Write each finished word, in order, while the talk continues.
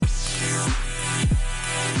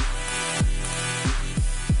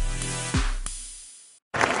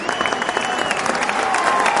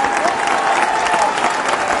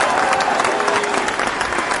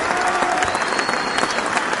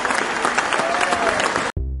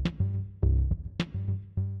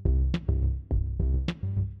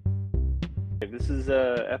is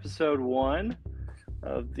episode 1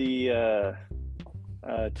 of the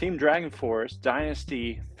Team Dragon Force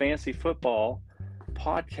Dynasty Fantasy Football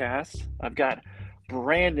podcast. I've got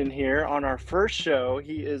Brandon here on our first show.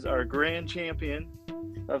 He is our grand champion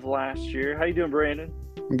of last year. How you doing, Brandon?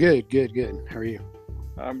 Good. How are you?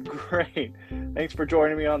 I'm great. Thanks for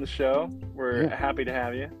joining me on the show. We're happy to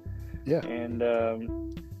have you. Yeah. And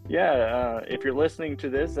if you're listening to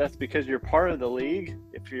this, that's because you're part of the league.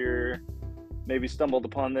 If you're maybe stumbled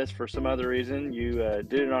upon this for some other reason, you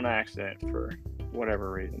did it on accident for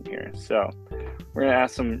whatever reason here. So we're going to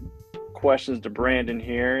ask some questions to Brandon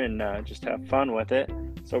here and just have fun with it.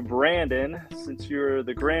 So Brandon, since you're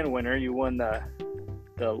the grand winner, you won the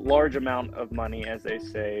large amount of money, as they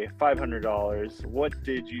say, $500. What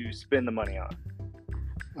did you spend the money on?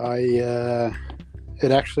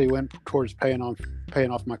 It actually went towards paying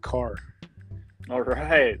off my car. All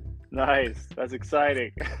right. Nice. That's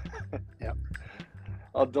exciting. Yep.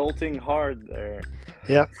 Adulting hard there.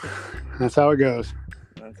 Yep. That's how it goes.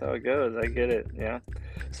 That's how it goes. I get it. Yeah.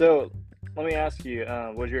 So let me ask you,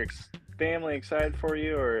 was your family excited for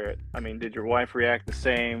you? Or, did your wife react the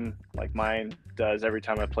same like mine does every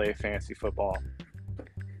time I play fantasy football?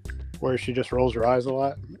 Where she just rolls her eyes a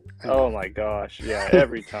lot? Oh my gosh. Yeah.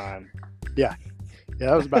 Every time. Yeah,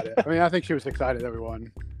 that was about it. I think she was excited that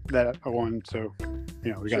I won, so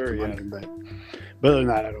we got the money. But other than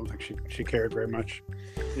that, I don't think she cared very much.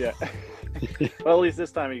 Yeah. Well, at least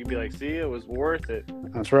this time you can be like, see, it was worth it.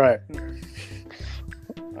 That's right.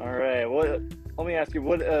 All right. Well, let me ask you,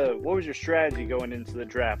 what was your strategy going into the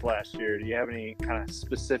draft last year? Do you have any kind of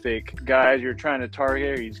specific guys you're trying to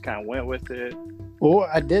target, or you just kind of went with it? Well,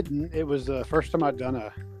 I didn't. It was the first time I'd done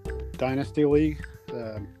a dynasty league,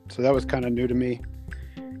 so that was kind of new to me.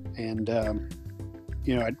 And I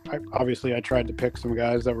tried to pick some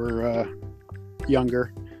guys that were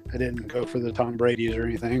younger. I didn't go for the Tom Brady's or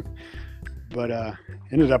anything, but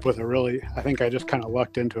ended up with I think I just kind of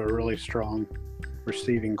lucked into a really strong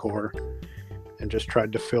receiving core and just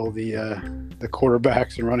tried to fill the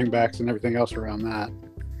quarterbacks and running backs and everything else around that.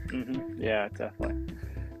 Mm-hmm. Yeah, definitely.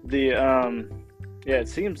 It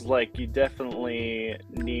seems like you definitely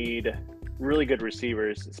need really good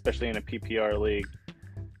receivers, especially in a PPR league.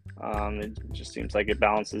 It just seems like it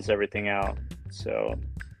balances everything out. So,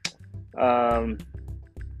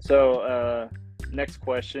 next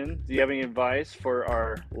question. Do you have any advice for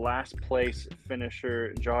our last place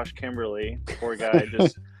finisher, Josh Kimberly? Poor guy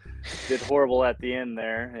just did horrible at the end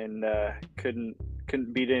there and couldn't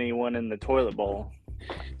beat anyone in the toilet bowl.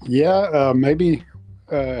 Yeah, maybe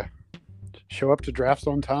show up to drafts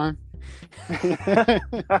on time.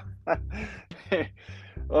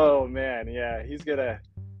 Oh man, yeah, he's gonna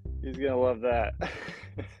love that.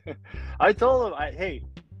 I told him, hey,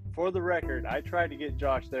 for the record, I tried to get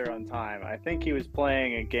Josh there on time. I think he was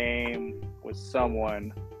playing a game with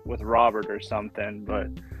someone, with Robert or something, but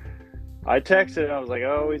I texted him. I was like,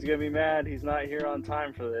 oh, he's gonna be mad he's not here on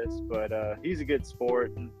time for this, but he's a good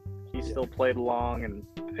sport and he still played along and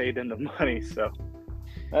paid in the money, so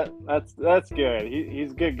that's good.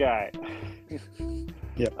 He's a good guy.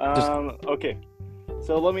 Yep. Okay.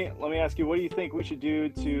 So let me ask you, what do you think we should do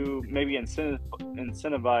to maybe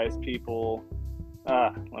incentivize people?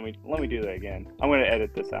 Let me do that again. I'm going to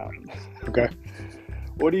edit this out. Okay.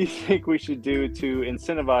 What do you think we should do to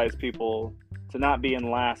incentivize people to not be in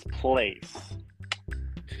last place?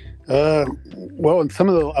 Well, in some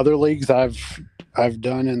of the other leagues I've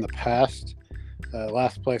done in the past,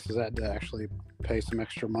 last place has had to actually pay some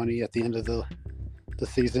extra money at the end of the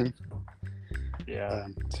season. Yeah.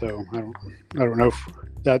 So I don't know if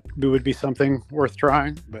that would be something worth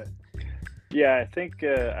trying, but yeah, I think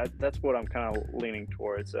that's what I'm kind of leaning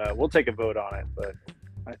towards. We'll take a vote on it, but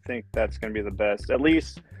I think that's going to be the best. At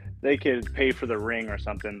least they could pay for the ring or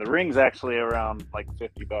something. The ring's actually around like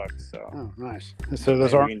 $50. So. Oh, nice. So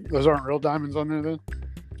those aren't real diamonds on there then?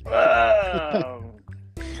 That's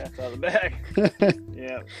out of the bag.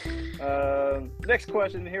 Yeah. Next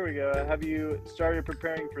question. Here we go. Have you started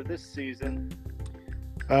preparing for this season?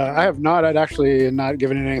 I have not. I'd actually not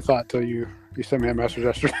given it any thought till you sent me a message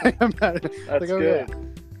yesterday. That's good.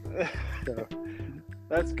 Yeah. So.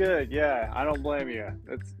 That's good. Yeah, I don't blame you.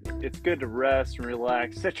 It's good to rest and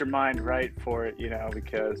relax, set your mind right for it.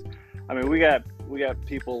 Because we got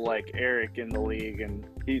people like Eric in the league, and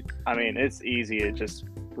it's easy to just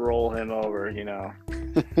roll him over.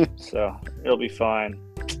 So it'll be fine.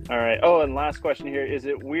 All right. Oh, and last question here: is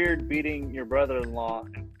it weird beating your brother-in-law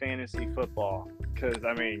in fantasy football? Because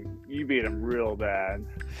you beat him real bad.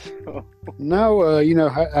 No,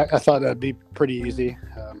 I thought that'd be pretty easy.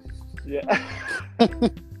 Yeah. I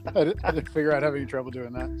didn't figure out having any trouble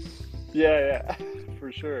doing that. Yeah,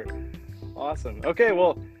 for sure. Awesome. Okay,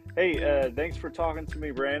 well, hey, thanks for talking to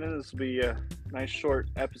me, Brandon. This will be a nice short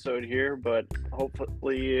episode here, but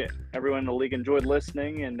hopefully everyone in the league enjoyed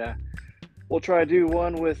listening, and we'll try to do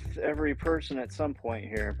one with every person at some point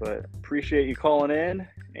here. But appreciate you calling in,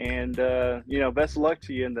 and best of luck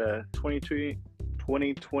to you in the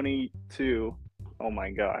 2022. Oh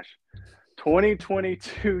my gosh,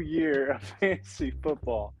 2022 year of fantasy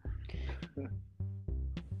football.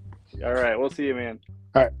 All right, we'll see you, man.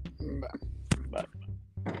 All right. Bye.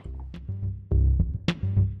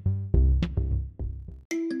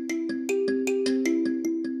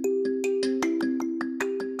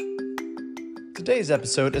 Today's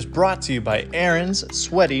episode is brought to you by Aaron's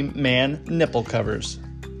Sweaty Man Nipple Covers.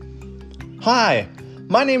 Hi,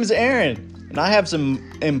 my name is Aaron, and I have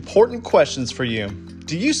some important questions for you.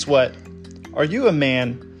 Do you sweat? Are you a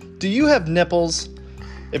man? Do you have nipples?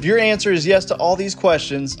 If your answer is yes to all these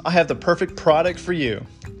questions, I have the perfect product for you.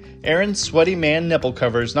 Aaron's Sweaty Man Nipple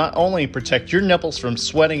Covers not only protect your nipples from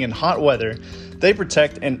sweating in hot weather, they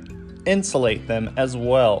protect and insulate them as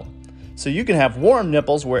well, so you can have warm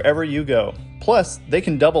nipples wherever you go. Plus, they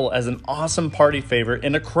can double as an awesome party favor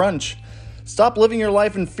in a crunch. Stop living your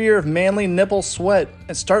life in fear of manly nipple sweat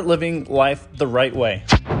and start living life the right way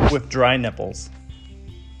with dry nipples.